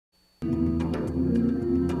Hafide,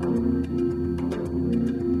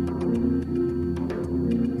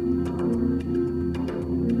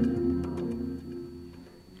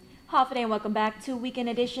 and welcome back to Weekend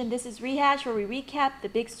Edition. This is Rehash, where we recap the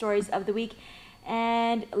big stories of the week.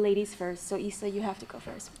 And ladies first. So Issa, you have to go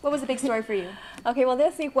first. What was the big story for you? Okay, well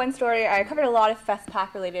this week one story, I covered a lot of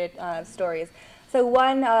FestPac related stories. So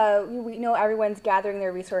one, we know everyone's gathering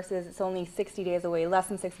their resources. It's only 60 days away, less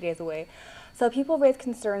than 60 days away. So people raised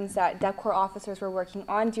concerns that DepCorps officers were working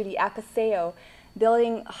on duty at Paseo,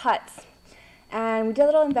 building huts. And we did a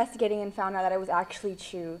little investigating and found out that it was actually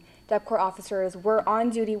true. DepCorps officers were on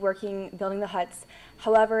duty working, building the huts.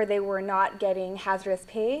 However, they were not getting hazardous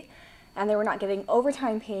pay, and they were not getting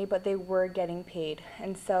overtime pay, but they were getting paid.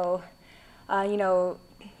 And so, you know,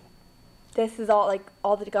 this is all, like,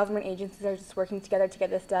 all the government agencies are just working together to get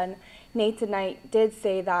this done. Nate tonight did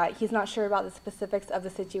say that he's not sure about the specifics of the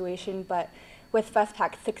situation, but with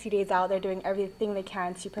FestPac 60 days out, they're doing everything they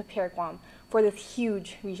can to prepare Guam for this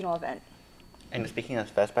huge regional event. And speaking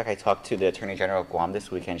of FestPac, I talked to the Attorney General of Guam this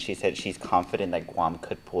week, and she said she's confident that Guam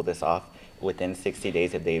could pull this off within 60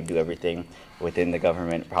 days if they do everything within the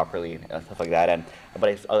government properly, stuff like that. But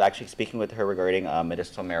I was actually speaking with her regarding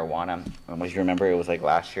medicinal marijuana. As you remember, it was like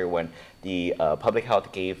last year when the public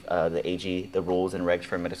health gave the AG the rules and regs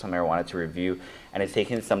for medicinal marijuana to review, and it's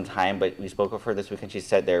taken some time, but we spoke with her this week, and she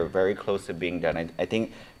said they're very close to being done. I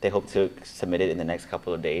think they hope to submit it in the next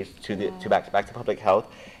couple of days to back to public health.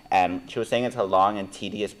 And she was saying it's a long and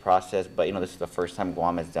tedious process, but you know, this is the first time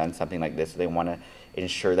Guam has done something like this, so they want to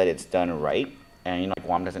ensure that it's done right. And you know,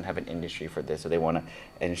 Guam doesn't have an industry for this, so they want to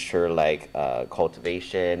ensure like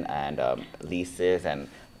cultivation and leases and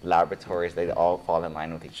laboratories, they all fall in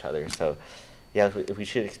line with each other. So yeah, we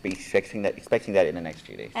should be expecting that in the next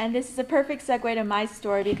few days. And this is a perfect segue to my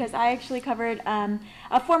story, because I actually covered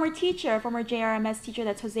a former JRMS teacher,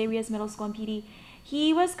 that's Jose Rios Middle School in PD.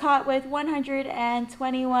 He was caught with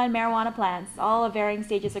 121 marijuana plants, all of varying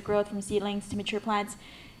stages of growth from seedlings to mature plants,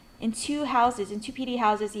 in two PD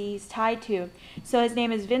houses he's tied to. So his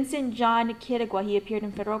name is Vincent John Kirigua. He appeared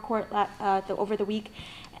in federal court over the week,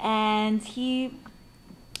 and he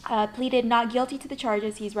pleaded not guilty to the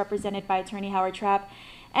charges. He's represented by attorney Howard Trapp.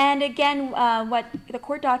 And again, what the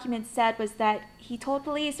court document said was that he told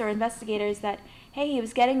police or investigators that, hey, he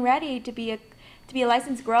was getting ready to be a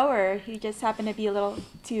licensed grower. He just happened to be a little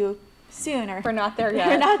too soon, or we're not there yet.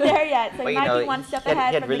 We're not there yet. So but, he might be one step ahead.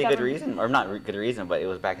 He had from really the good government. reason, or not good reason, but it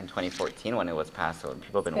was back in 2014 when it was passed. So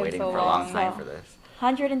people have been waiting for a long time for this.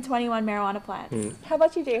 121 marijuana plants. How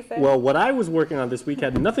about you, Jason? Well, what I was working on this week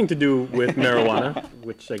had nothing to do with marijuana,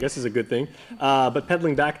 which I guess is a good thing. But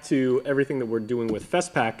peddling back to everything that we're doing with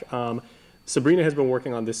FestPac, Sabrina has been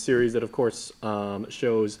working on this series that, of course,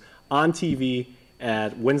 shows on TV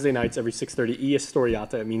at Wednesday nights every 6:30, E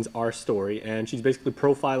Historiata. It means our story, and she's basically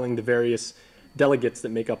profiling the various delegates that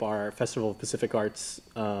make up our Festival of Pacific Arts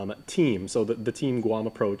team. So the Team Guam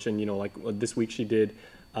approach, and you know, like this week she did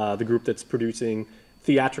the group that's producing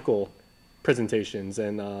theatrical presentations,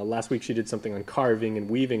 and last week she did something on carving and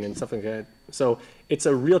weaving and stuff like that. So it's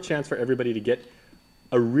a real chance for everybody to get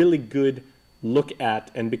a really good look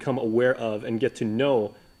at and become aware of and get to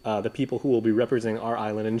know the people who will be representing our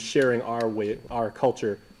island and sharing our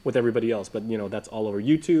culture with everybody else. But you know, that's all over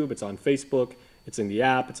YouTube, it's on Facebook, it's in the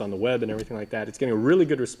app, it's on the web and everything like that. It's getting a really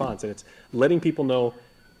good response, and it's letting people know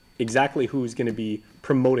exactly who's going to be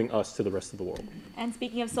promoting us to the rest of the world. And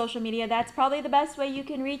speaking of social media, that's probably the best way you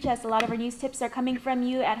can reach us. A lot of our news tips are coming from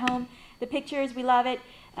you at home. The pictures, we love it.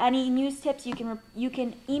 Any news tips, you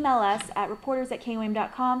can email us at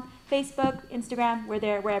reporters@KUAM.com, Facebook, Instagram, we're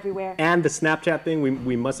there, we're everywhere. And the Snapchat thing,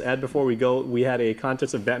 we must add before we go, we had a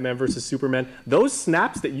contest of Batman versus Superman. Those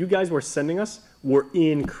snaps that you guys were sending us were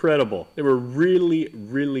incredible. They were really,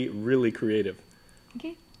 really, really creative.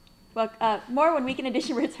 Okay. Well, more when Weekend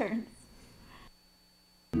Edition returns.